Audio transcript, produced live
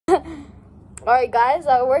Alright guys,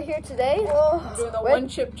 we're here today. Doing the one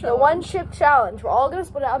chip challenge. The one chip challenge. We're all gonna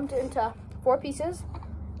split it up into 4 pieces.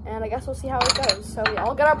 And I guess we'll see how it goes. So we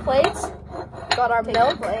all got our plates, got our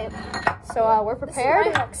milk. So we're prepared.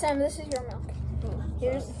 This is my milk. Sam, this is your milk.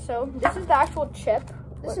 This is the actual chip.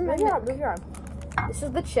 This is my milk. Move your arm. This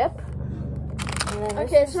is the chip. And then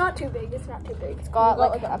Okay, it's not too big. It's not too big. It's got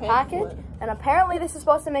like a package. And apparently this is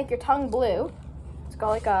supposed to make your tongue blue. It's got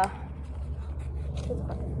like a...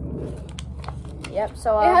 Yep,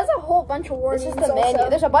 so... it has a whole bunch of warnings. This is the menu.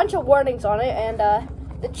 There's a bunch of warnings on it. And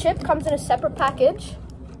the chip comes in a separate package.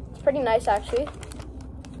 It's pretty nice, actually.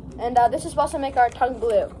 And this is supposed to make our tongue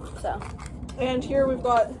blue, so... And here we've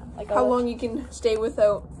got like how long you can stay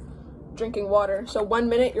without drinking water. So 1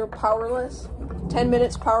 minute, you're powerless. 10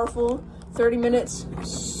 minutes, powerful. 30 minutes,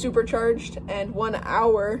 supercharged. And 1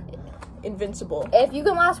 hour, invincible. If you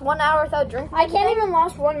can last 1 hour without drinking... I can't even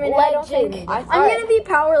last 1 minute, I don't think. I'm Alright. gonna be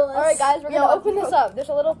powerless. Alright guys, we're gonna open this up. There's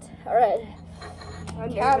a little... Alright.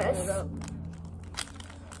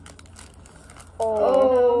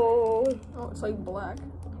 Oh, it's like black.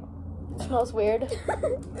 It smells weird. It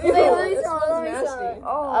smells nasty.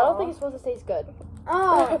 I don't think it's supposed to taste good.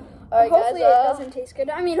 Oh. Alright Hopefully guys, it doesn't taste good.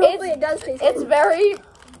 I mean, hopefully it does taste good. It's very...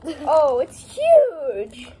 Oh, it's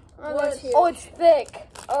huge. Oh, that's huge. Oh, it's thick.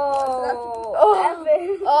 Oh.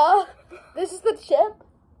 This is the chip.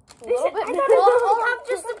 I'll have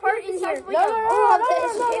just the part in here.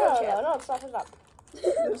 No, stop.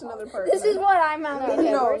 There's another part. This is what I'm having.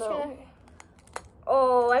 No.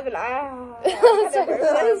 Oh, I'm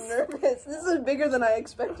nervous. This is bigger than I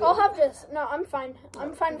expected. I'll have this. No, I'm fine.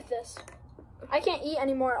 I'm fine with this. I can't eat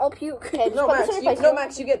anymore. I'll puke. Okay, No,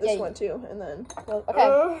 Max, you get this one too, and then. Okay.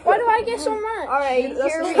 Why do I get so much? Alright,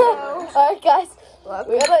 here we go. Alright, guys.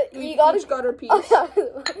 You got our piece.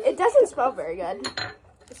 It doesn't smell very good.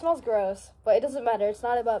 It smells gross, but it doesn't matter. It's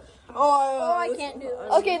not about... Oh, I can't do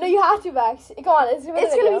this. Okay, no, you have to, Max. Come on, it's gonna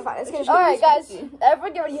be fun. Alright, guys.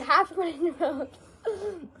 Everyone get ready. You have to put it in your mouth.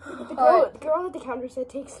 The girl at the counter said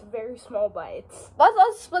takes very small bites.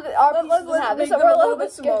 Let's split it. Our pieces in half. Make So them we're a little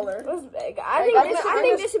bit smaller. This is big. I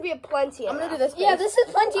think this would be a plenty. I'm gonna do this. Yeah, this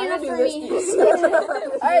is plenty enough for me.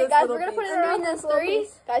 Alright, guys, we're gonna put it around this 3.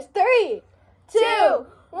 Guys, 3, 2,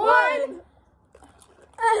 1.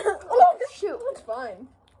 Oh, shoot. It's fine.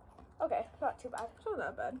 Okay, not too bad. It's not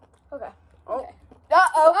that bad. Okay. Oh.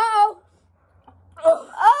 Uh-oh. Uh-oh. Oh,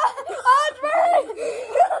 it's burning!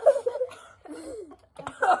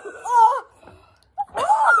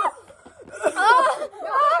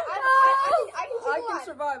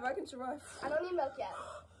 I can survive. I don't need milk yet.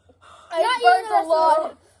 It burns a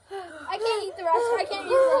lot. I can't eat the rest. I can't eat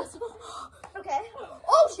the rest. Okay.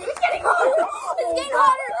 Oh, shoot, it's getting hotter. It's getting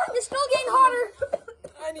hotter. It's still getting hotter.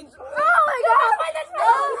 I need. Oh my god! That's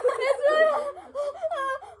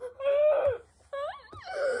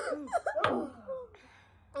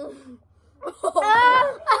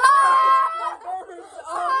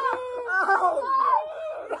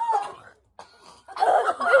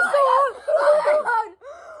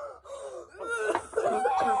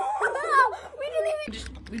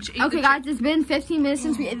Okay guys, it's been 15 minutes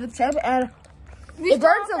since we ate the chip and it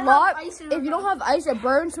burns a lot. If you don't have ice, it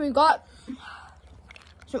burns. So we've got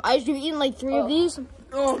some ice. We've eaten like 3 of these.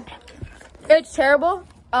 It's terrible.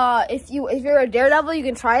 If you're a daredevil, you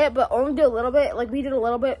can try it, but only do a little bit. Like we did a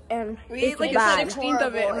little bit, and We ate like a 16th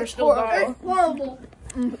of it, and we're still dying. Horrible.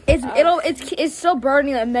 It's still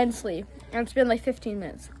burning immensely, and it's been like 15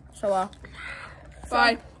 minutes. So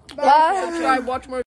Bye. bye. Subscribe. Watch more.